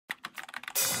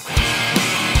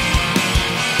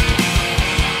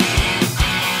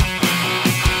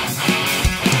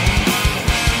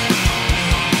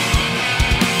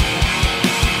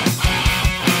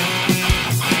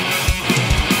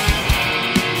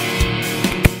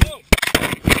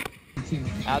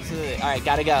Absolutely. All right,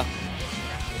 gotta go.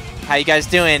 How you guys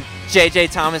doing?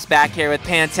 JJ Thomas back here with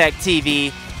Pantech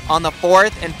TV on the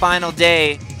 4th and final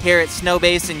day here at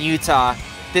Snowbasin, Utah.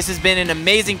 This has been an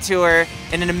amazing tour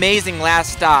and an amazing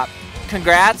last stop.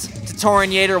 Congrats to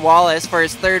Torin Yater-Wallace for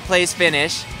his 3rd place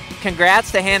finish.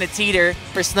 Congrats to Hannah Teeter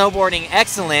for snowboarding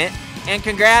excellent. And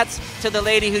congrats to the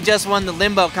lady who just won the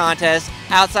limbo contest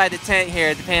outside the tent here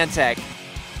at the Pantech. Go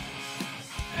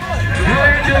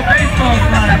into a baseball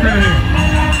slide through here.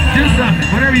 Do something,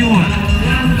 whatever you want.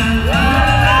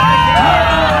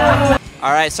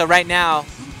 All right, so right now,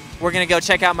 we're gonna go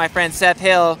check out my friend Seth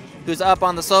Hill, who's up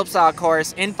on the slopestyle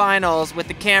course in finals with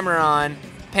the camera on,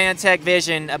 Pantech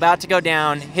Vision, about to go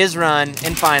down his run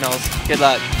in finals. Good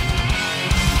luck.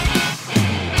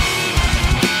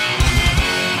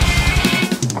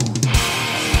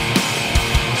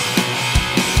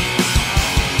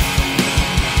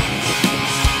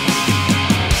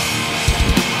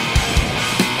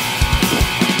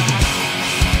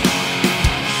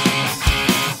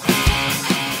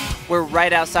 We're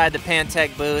right outside the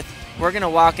Pantech booth. We're gonna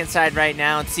walk inside right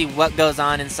now and see what goes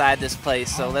on inside this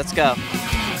place, so let's go.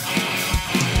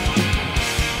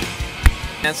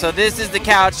 And so this is the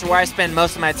couch where I spend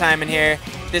most of my time in here.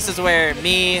 This is where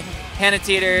me, Hannah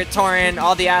Teeter, Torin,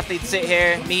 all the athletes sit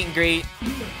here, meet and greet.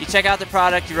 You check out the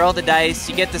product, you roll the dice,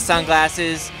 you get the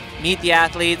sunglasses, meet the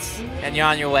athletes, and you're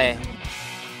on your way.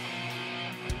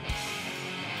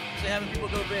 Having people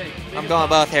go big. I'm going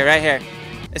both here, right here.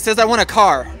 It says I want a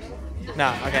car.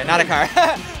 No, okay, not a car.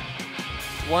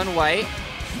 One white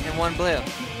and one blue.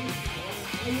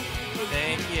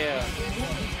 Thank you.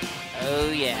 Oh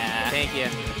yeah, thank you.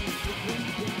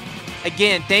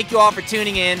 Again, thank you all for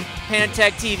tuning in.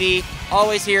 Pantech TV,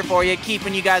 always here for you,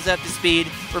 keeping you guys up to speed.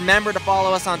 Remember to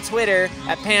follow us on Twitter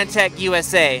at Pantech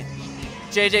USA.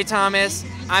 JJ Thomas,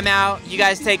 I'm out. You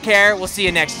guys take care. We'll see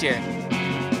you next year.